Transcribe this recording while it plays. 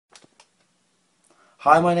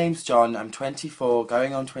Hi, my name's John. I'm 24,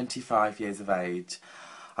 going on 25 years of age.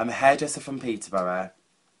 I'm a hairdresser from Peterborough.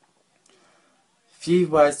 Few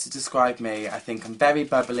words to describe me. I think I'm very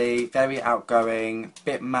bubbly, very outgoing,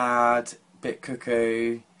 bit mad, bit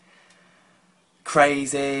cuckoo,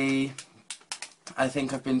 crazy. I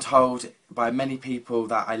think I've been told by many people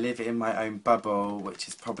that I live in my own bubble, which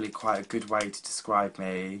is probably quite a good way to describe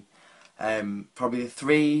me.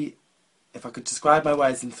 Probably if I could describe my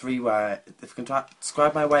ways in three words,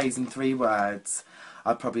 describe my ways in 3 words,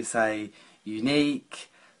 I'd probably say unique,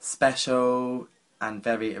 special, and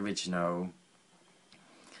very original.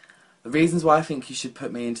 The reasons why I think you should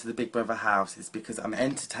put me into the Big Brother house is because I'm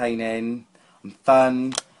entertaining, I'm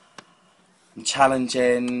fun, I'm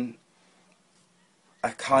challenging.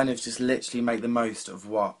 I kind of just literally make the most of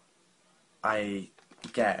what I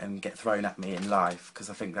get thrown at me in life, because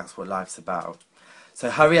I think that's what life's about. So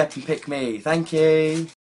hurry up and pick me. Thank you.